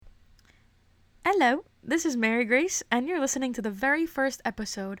Hello, this is Mary Grace, and you're listening to the very first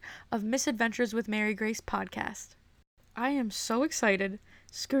episode of Misadventures with Mary Grace podcast. I am so excited.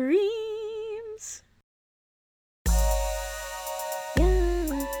 Screams!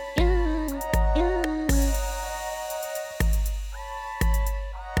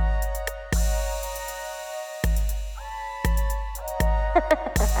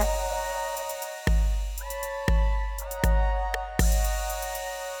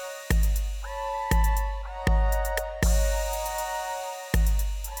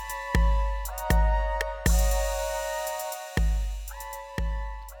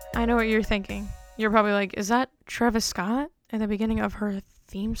 I know what you're thinking. You're probably like, is that Travis Scott at the beginning of her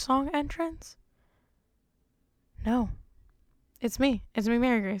theme song entrance? No. It's me. It's me,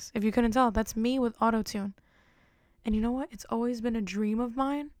 Mary Grace. If you couldn't tell, that's me with auto-tune. And you know what? It's always been a dream of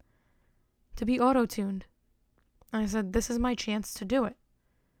mine to be auto-tuned. And I said, this is my chance to do it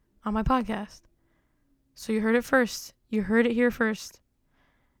on my podcast. So you heard it first. You heard it here first.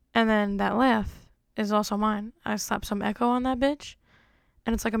 And then that laugh is also mine. I slapped some echo on that bitch.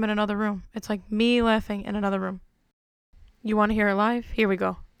 And it's like I'm in another room. It's like me laughing in another room. You want to hear it live? Here we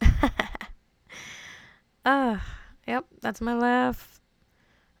go. Yep, that's my laugh.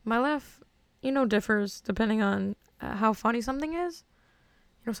 My laugh, differs depending on how funny something is.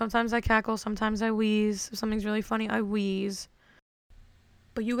 Sometimes I cackle, sometimes I wheeze. If something's really funny, I wheeze.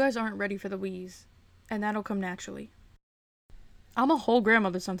 But you guys aren't ready for the wheeze. And that'll come naturally. I'm a whole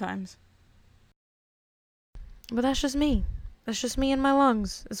grandmother sometimes. But that's just me. That's just me and my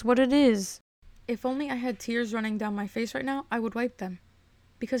lungs. It's what it is. If only I had tears running down my face right now, I would wipe them.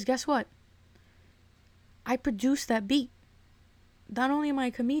 Because guess what? I produced that beat. Not only am I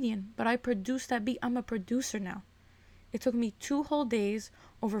a comedian, but I produced that beat. I'm a producer now. It took me 2 whole days,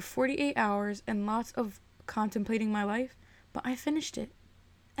 over 48 hours, and lots of contemplating my life, but I finished it.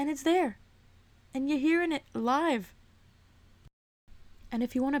 And it's there. And you're hearing it live. And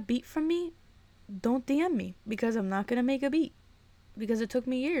if you want a beat from me, don't DM me, because I'm not going to make a beat. Because it took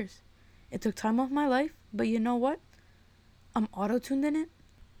me years. It took time off my life, but you know what? I'm auto-tuned in it,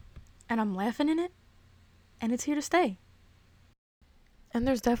 and I'm laughing in it, and it's here to stay. And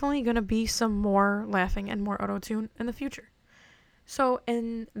there's definitely going to be some more laughing and more auto-tune in the future. So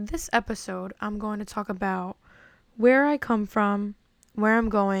in this episode, I'm going to talk about where I come from, where I'm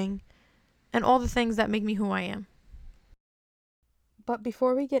going, and all the things that make me who I am. But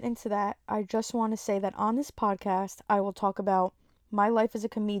before we get into that, I just want to say that on this podcast, I will talk about my life as a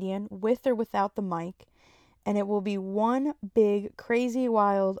comedian with or without the mic, and it will be one big, crazy,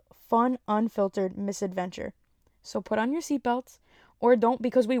 wild, fun, unfiltered misadventure. So put on your seatbelts, or don't,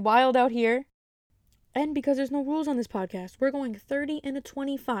 because we wild out here, and because there's no rules on this podcast. We're going 30 and a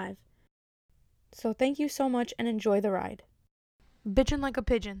 25. So thank you so much and enjoy the ride. Bitchin' like a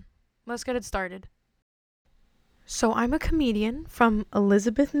pigeon. Let's get it started. So I'm a comedian from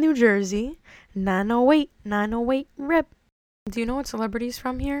Elizabeth, New Jersey. 908 rep. Do you know what celebrities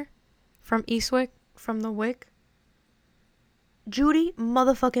from here? From Eastwick? From the Wick? Judy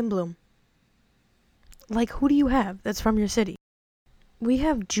motherfucking Blume. Like, who do you have that's from your city? We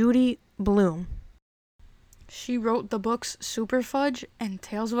have Judy Blume. She wrote the books Super Fudge and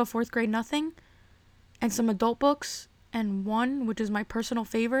Tales of a Fourth Grade Nothing, and some adult books, and one, which is my personal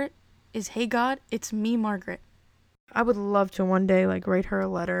favorite, is Hey God, It's Me, Margaret. I would love to one day, write her a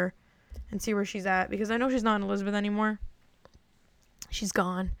letter and see where she's at, because I know she's not in Elizabeth anymore. She's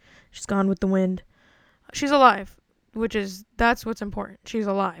gone. She's gone with the wind. She's alive, that's what's important. She's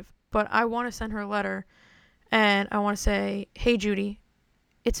alive. But I want to send her a letter, and I want to say, hey, Judy,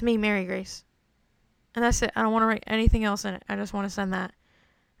 it's me, Mary Grace. And that's it. I don't want to write anything else in it. I just want to send that.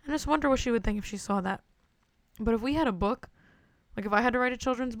 I just wonder what she would think if she saw that. But if we had a book, if I had to write a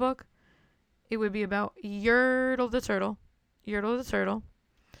children's book, it would be about Yertle the turtle. Yertle the turtle.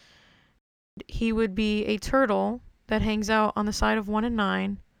 He would be a turtle that hangs out on the side of 1 and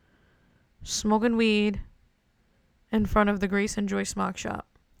 9, smoking weed in front of the Grace and Joy Smock Shop,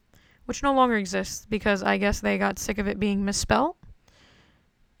 which no longer exists because I guess they got sick of it being misspelled.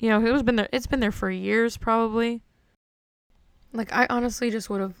 It's been there for years probably. I honestly just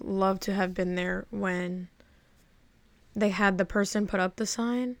would have loved to have been there when they had the person put up the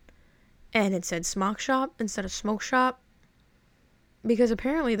sign and it said Smock Shop instead of Smoke Shop, because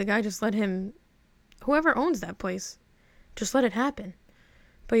apparently the guy just let whoever owns that place, just let it happen.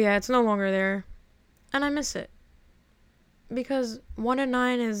 But yeah, it's no longer there, and I miss it, because 1 and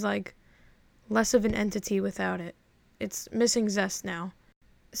 9 is less of an entity without it. It's missing zest now.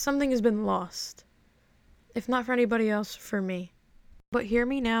 Something has been lost. If not for anybody else, for me. But hear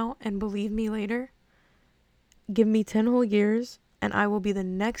me now and believe me later. Give me 10 whole years, and I will be the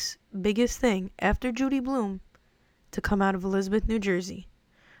next biggest thing after Judy Blume to come out of Elizabeth, New Jersey.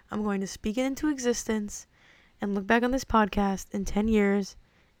 I'm going to speak it into existence and look back on this podcast in 10 years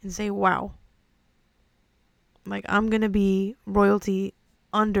and say, wow. Like, I'm going to be royalty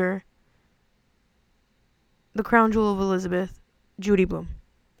under the crown jewel of Elizabeth, Judy Blume.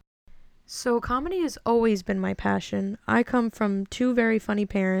 So comedy has always been my passion. I come from two very funny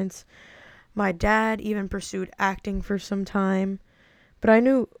parents. My dad even pursued acting for some time. But I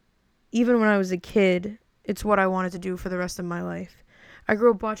knew even when I was a kid, it's what I wanted to do for the rest of my life. I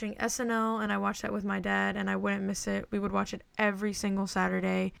grew up watching SNL, and I watched that with my dad, and I wouldn't miss it. We would watch it every single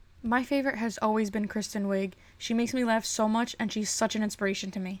Saturday. My favorite has always been Kristen Wiig. She makes me laugh so much, and she's such an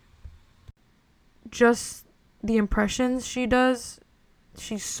inspiration to me. Just the impressions she does,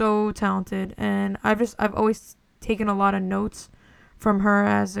 she's so talented, and I've always taken a lot of notes from her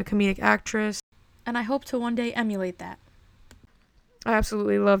as a comedic actress, and I hope to one day emulate that. I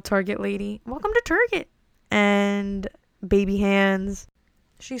absolutely love Target Lady. Welcome to Target. And Baby Hands.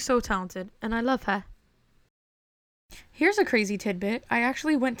 She's so talented, and I love her. Here's a crazy tidbit. I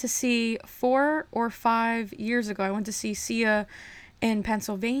actually went to see 4 or 5 years ago. I went to see Sia in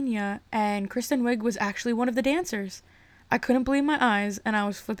Pennsylvania, and Kristen Wiig was actually one of the dancers. I couldn't believe my eyes, and I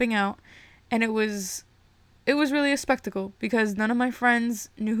was flipping out, and it was really a spectacle because none of my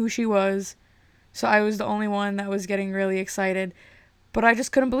friends knew who she was, so I was the only one that was getting really excited. But I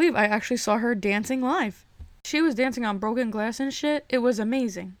just couldn't believe I actually saw her dancing live. She was dancing on broken glass and shit. It was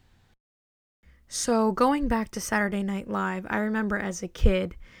amazing. So going back to Saturday Night Live, I remember as a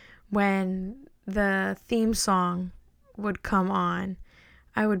kid when the theme song would come on,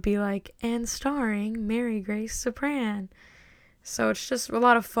 I would be like, and starring Mary Grace Sopran. So it's just a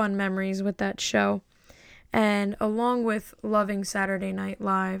lot of fun memories with that show. And along with loving Saturday Night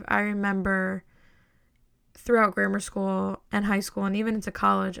Live, I remember throughout grammar school and high school and even into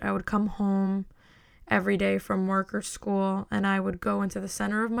college, I would come home every day from work or school, and I would go into the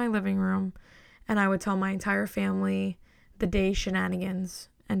center of my living room, and I would tell my entire family the day shenanigans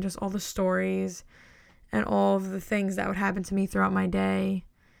and just all the stories and all of the things that would happen to me throughout my day,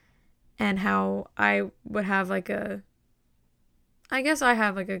 and how I would have I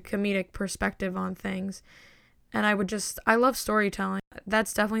have a comedic perspective on things. And I love storytelling.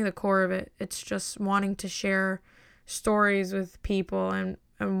 That's definitely the core of it. It's just wanting to share stories with people and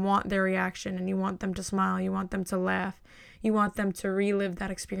want their reaction, and you want them to smile, you want them to laugh, you want them to relive that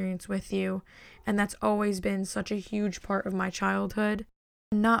experience with you. And that's always been such a huge part of my childhood.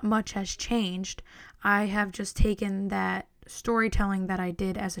 Not much has changed. I have just taken that storytelling that I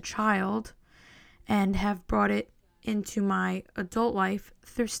did as a child and have brought it into my adult life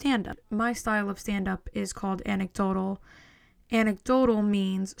through stand-up. My style of stand-up is called anecdotal. Anecdotal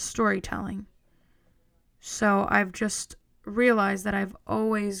means storytelling. So I've just realized that I've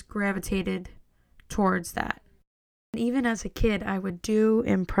always gravitated towards that. And even as a kid, I would do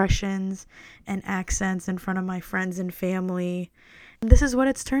impressions and accents in front of my friends and family. And this is what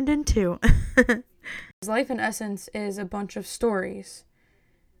it's turned into. Life in essence is a bunch of stories.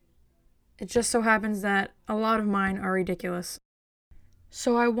 It just so happens that a lot of mine are ridiculous.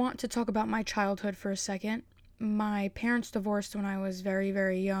 So I want to talk about my childhood for a second. My parents divorced when I was very,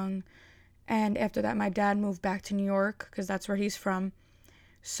 very young. And after that, my dad moved back to New York because that's where he's from.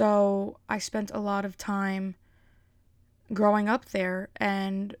 So I spent a lot of time growing up there.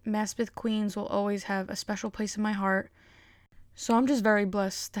 And Maspeth, Queens will always have a special place in my heart. So I'm just very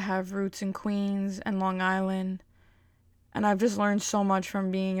blessed to have roots in Queens and Long Island. And I've just learned so much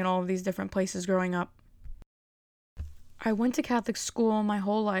from being in all of these different places growing up. I went to Catholic school my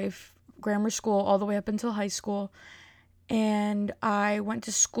whole life, grammar school all the way up until high school. And I went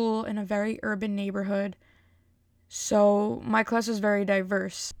to school in a very urban neighborhood. So my class was very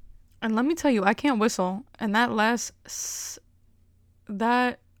diverse. And let me tell you, I can't whistle. And that was as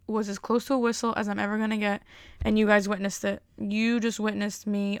close to a whistle as I'm ever going to get. And you guys witnessed it. You just witnessed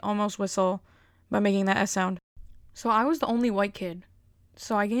me almost whistle by making that S sound. So I was the only white kid.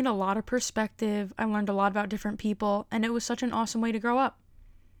 So I gained a lot of perspective. I learned a lot about different people. And it was such an awesome way to grow up.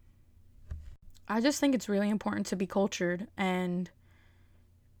 I just think it's really important to be cultured. And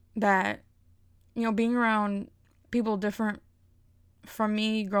that, being around people different from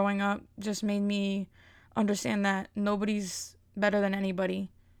me growing up just made me understand that nobody's better than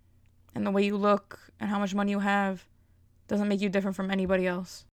anybody. And the way you look and how much money you have doesn't make you different from anybody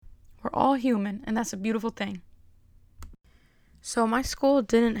else. We're all human, and that's a beautiful thing. So my school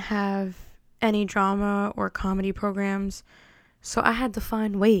didn't have any drama or comedy programs, so I had to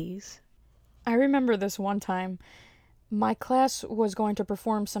find ways. I remember this one time, My class was going to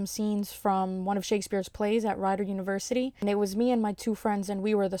perform some scenes from one of Shakespeare's plays at Rider University, and it was me and my two friends, and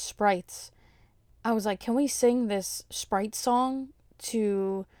we were the sprites. I was like, can we sing this sprite song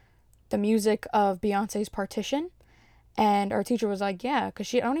to the music of Beyonce's Partition? And our teacher was like, yeah,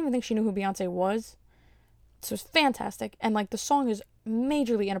 because I don't even think she knew who Beyonce was. So it was fantastic. And like the song is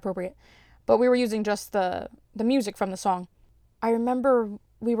majorly inappropriate, but we were using just the music from the song. I remember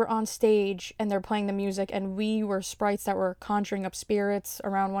we were on stage and they're playing the music, and we were sprites that were conjuring up spirits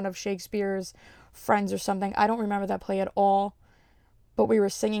around one of Shakespeare's friends or something. I don't remember that play at all, but we were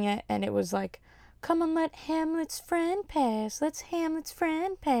singing it, and it was like, come on, let Hamlet's friend pass. Let's Hamlet's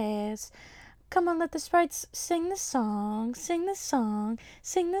friend pass. Come on, let the sprites sing the song, sing the song,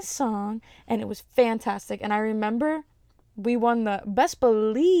 sing the song. And it was fantastic. And I remember we won best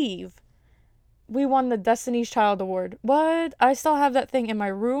believe we won the Destiny's Child Award. What? I still have that thing in my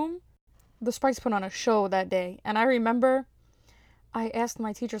room. The sprites put on a show that day. And I remember I asked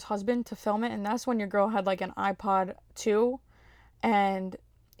my teacher's husband to film it. And that's when your girl had like an iPod too. And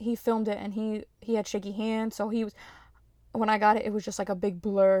he filmed it, and he had shaky hands. So when I got it, it was just like a big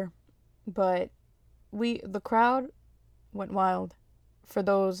blur. But the crowd went wild for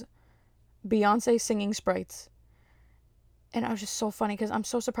those Beyonce singing sprites. And it was just so funny because I'm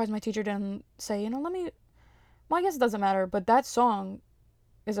so surprised my teacher didn't say, well, I guess it doesn't matter, but that song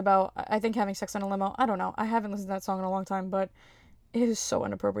is about, I think, having sex in a limo. I don't know. I haven't listened to that song in a long time, but it is so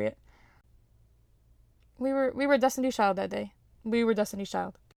inappropriate. We were Destiny's Child that day. We were Destiny's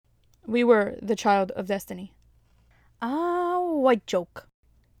Child. We were the child of destiny. White joke.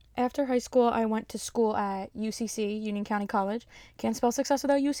 After high school, I went to school at UCC, Union County College. Can't spell success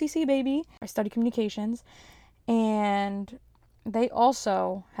without UCC, baby. I studied communications. And they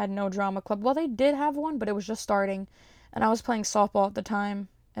also had no drama club. Well, they did have one, but it was just starting. And I was playing softball at the time.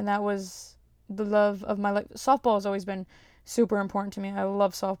 And that was the love of my life. Softball has always been super important to me. I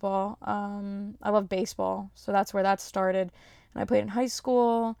love softball. I love baseball. So that's where that started. And I played in high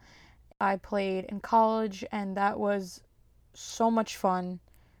school. I played in college. And that was so much fun.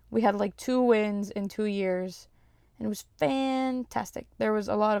 We had like 2 wins in 2 years, and it was fantastic. There was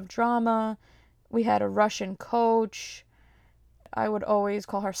a lot of drama. We had a Russian coach. I would always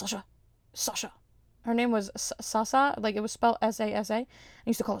call her Sasha. Sasha. Her name was Sasa, like it was spelled Sasa. I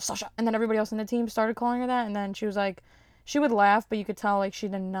used to call her Sasha, and then everybody else in the team started calling her that, and then she was like, she would laugh, but you could tell like she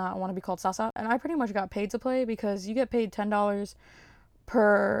did not want to be called Sasa. And I pretty much got paid to play because you get paid $10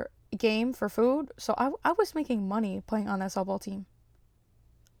 per game for food. So I was making money playing on that softball team.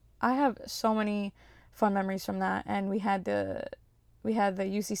 I have so many fun memories from that, and we had the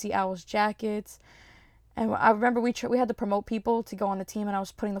UCC Owls jackets, and I remember we had to promote people to go on the team, and I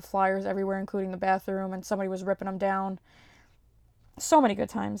was putting the flyers everywhere, including the bathroom, and somebody was ripping them down. So many good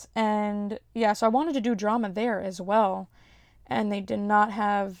times, and yeah, so I wanted to do drama there as well, and they didn't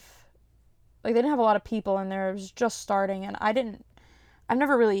have a lot of people in there. It was just starting, and I've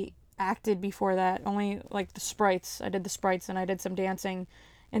never really acted before that. Only like the sprites. I did the sprites, and I did some dancing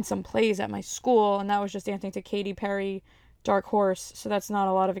in some plays at my school, and that was just dancing to Katy Perry, Dark Horse, so that's not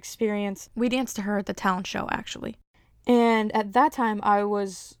a lot of experience. We danced to her at the talent show, actually. And at that time, I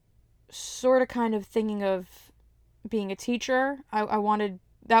was sort of kind of thinking of being a teacher. I wanted,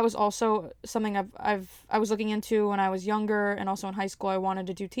 that was also something I was looking into when I was younger, and also in high school, I wanted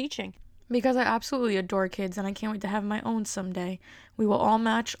to do teaching. Because I absolutely adore kids, and I can't wait to have my own someday. We will all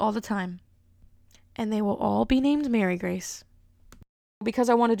match all the time. And they will all be named Mary Grace. Because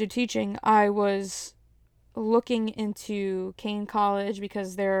I wanted to do teaching, I was looking into Kane College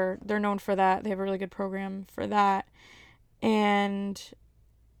because they're known for that. They have a really good program for that. And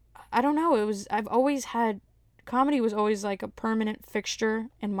I don't know, I've always had, comedy was always like a permanent fixture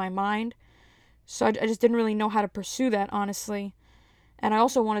in my mind. So I just didn't really know how to pursue that, honestly. And I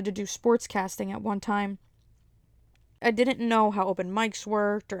also wanted to do sports casting at one time. I didn't know how open mics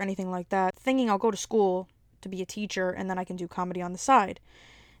worked or anything like that. Thinking I'll go to school to be a teacher, and then I can do comedy on the side.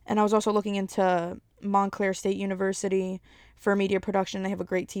 And I was also looking into Montclair State University for media production. They have a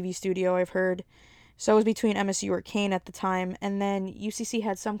great TV studio, I've heard. So I was between MSU or Kane at the time, and then UCC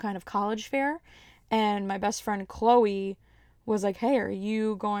had some kind of college fair, and my best friend Chloe was like, hey, are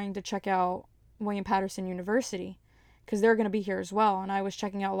you going to check out William Patterson University? Because they're going to be here as well. And I was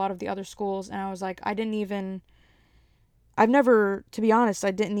checking out a lot of the other schools, and I was like, I didn't even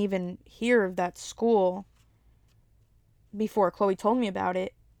hear of that school before Chloe told me about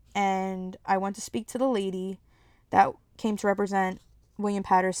it. And I went to speak to the lady that came to represent William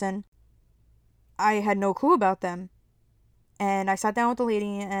Patterson. I had no clue about them. And I sat down with the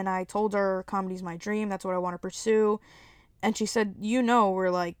lady and I told her comedy's my dream. That's what I want to pursue. And she said, we're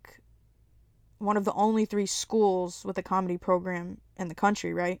like one of the only 3 schools with a comedy program in the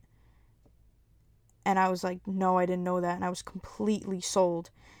country, right? And I was like, no, I didn't know that. And I was completely sold.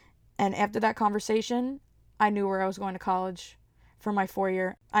 And after that conversation, I knew where I was going to college for my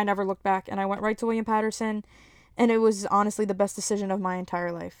 4-year. I never looked back, and I went right to William Patterson, and it was honestly the best decision of my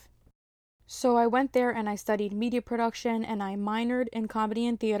entire life. So I went there and I studied media production, and I minored in comedy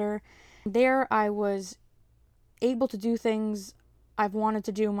and theater. There I was able to do things I've wanted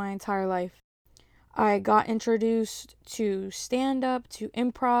to do my entire life. I got introduced to stand-up, to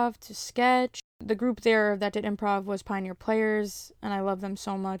improv, to sketch. The group there that did improv was Pioneer Players, and I love them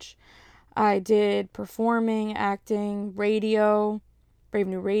so much. I did performing, acting, radio, Brave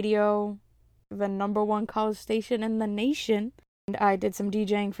New Radio, the #1 college station in the nation. And I did some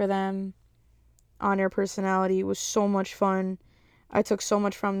DJing for them. On-air personality. It was so much fun. I took so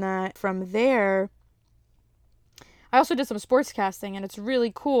much from that. From there, I also did some sportscasting, and it's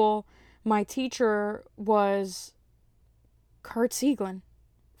really cool. My teacher was Kurt Sieglin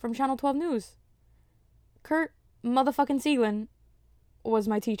from Channel 12 News. Kurt motherfucking Sieglin was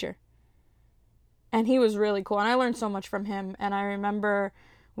my teacher. And he was really cool. And I learned so much from him. And I remember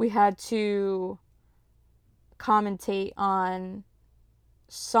we had to commentate on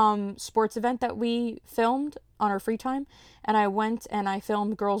some sports event that we filmed on our free time. And I went and I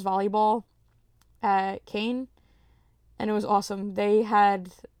filmed girls volleyball at Kane. And it was awesome. They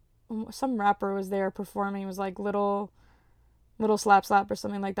had some rapper was there performing. It was like little slap or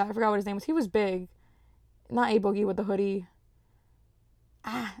something like that. I forgot what his name was. He was big. Not A Boogie with the hoodie.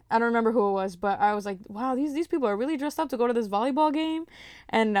 I don't remember who it was, but I was like, wow, these people are really dressed up to go to this volleyball game.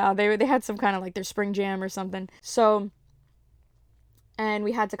 And they had some kind of like their spring jam or something. So, and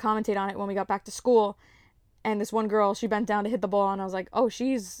we had to commentate on it when we got back to school. And this one girl, she bent down to hit the ball, and I was like, oh,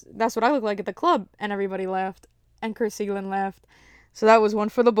 that's what I look like at the club. And everybody laughed. And Kurt Sieglin laughed. So that was one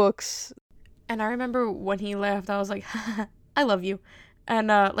for the books. And I remember when he laughed, I was like, I love you. And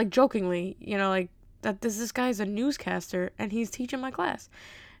like jokingly, like that this guy's a newscaster and he's teaching my class.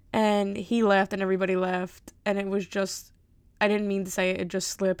 And he laughed and everybody laughed. And it was just, I didn't mean to say it just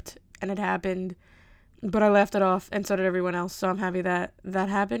slipped and it happened. But I laughed it off, and so did everyone else. So I'm happy that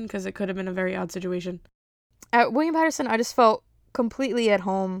happened, because it could have been a very odd situation. At William Patterson, I just felt completely at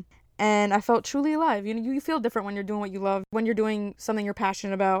home. And I felt truly alive. You feel different when you're doing what you love, when you're doing something you're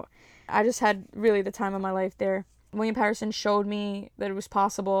passionate about. I just had really the time of my life there. William Patterson showed me that it was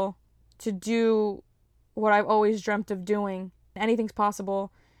possible to do what I've always dreamt of doing. Anything's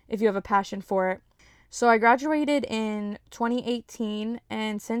possible if you have a passion for it. So I graduated in 2018,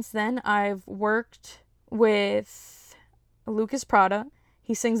 and since then I've worked with Lucas Prada.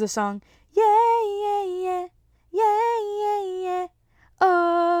 He sings the song, yeah, yeah, yeah, yeah, yeah, yeah.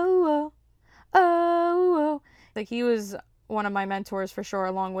 Oh, oh, oh, oh. Like, he was one of my mentors for sure,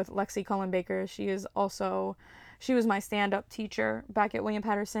 along with Lexi Cullen Baker. She was my stand-up teacher back at William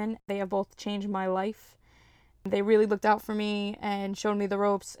Patterson. They have both changed my life. They really looked out for me and showed me the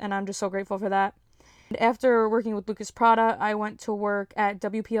ropes, and I'm just so grateful for that. And after working with Lucas Prada, I went to work at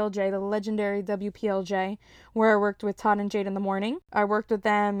WPLJ, the legendary WPLJ, where I worked with Todd and Jade in the morning. I worked with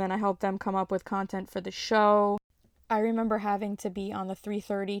them, and I helped them come up with content for the show. I remember having to be on the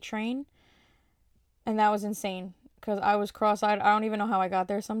 3:30 train, and that was insane, because I was cross-eyed. I don't even know how I got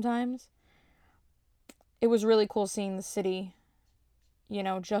there sometimes. It was really cool seeing the city,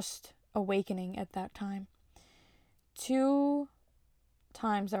 just awakening at that time. 2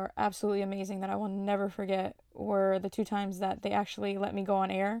 times that were absolutely amazing that I will never forget were the 2 times that they actually let me go on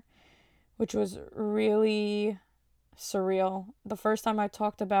air, which was really surreal. The first time I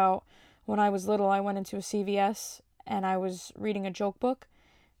talked about when I was little, I went into a CVS and I was reading a joke book,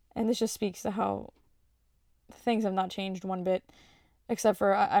 and this just speaks to how things have not changed one bit, except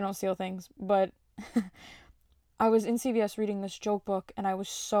for I don't steal things, but I was in CVS reading this joke book, and I was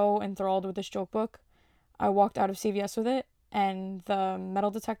so enthralled with this joke book. I walked out of CVS with it, and the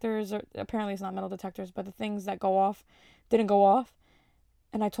metal detectors, or apparently it's not metal detectors, but the things that go off didn't go off.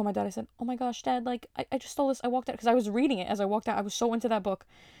 And I told my dad, I said, oh my gosh, Dad, like, I just stole this. I walked out, because I was reading it as I walked out. I was so into that book.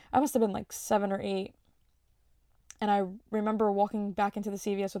 I must have been like 7 or 8. And I remember walking back into the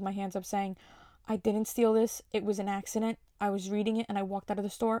CVS with my hands up saying, I didn't steal this. It was an accident. I was reading it and I walked out of the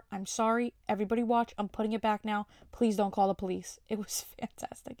store. I'm sorry. Everybody watch. I'm putting it back now. Please don't call the police. It was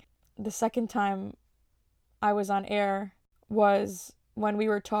fantastic. The second time I was on air was when we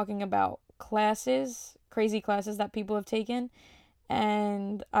were talking about classes, crazy classes that people have taken.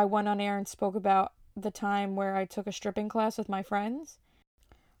 And I went on air and spoke about the time where I took a stripping class with my friends.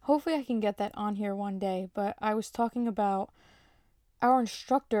 Hopefully I can get that on here one day, but I was talking about our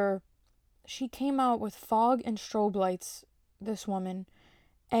instructor. She came out with fog and strobe lights, this woman,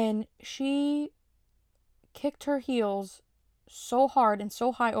 and she kicked her heels so hard and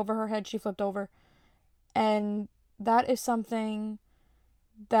so high over her head she flipped over. And that is something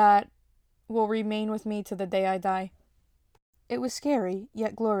that will remain with me to the day I die. It was scary,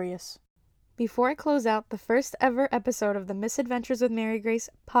 yet glorious. Before I close out the first ever episode of the Misadventures with Mary Grace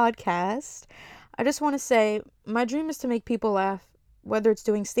podcast, I just want to say my dream is to make people laugh, whether it's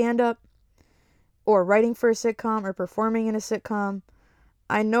doing stand-up or writing for a sitcom or performing in a sitcom.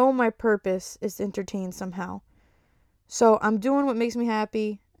 I know my purpose is to entertain somehow. So I'm doing what makes me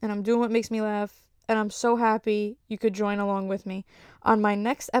happy, and I'm doing what makes me laugh, and I'm so happy you could join along with me. On my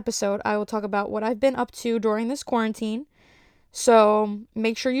next episode, I will talk about what I've been up to during this quarantine. So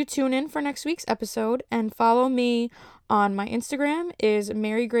make sure you tune in for next week's episode and follow me on my Instagram is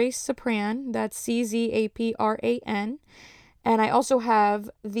Mary Grace Zapran. That's CZAPRAN. And I also have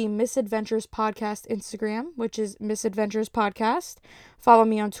the Misadventures Podcast Instagram, which is Misadventures Podcast. Follow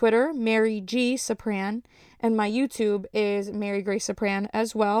me on Twitter, Mary G. Zapran. And my YouTube is Mary Grace Zapran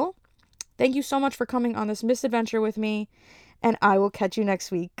as well. Thank you so much for coming on this misadventure with me. And I will catch you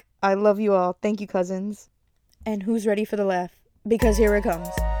next week. I love you all. Thank you, cousins. And who's ready for the laugh? Because here it comes.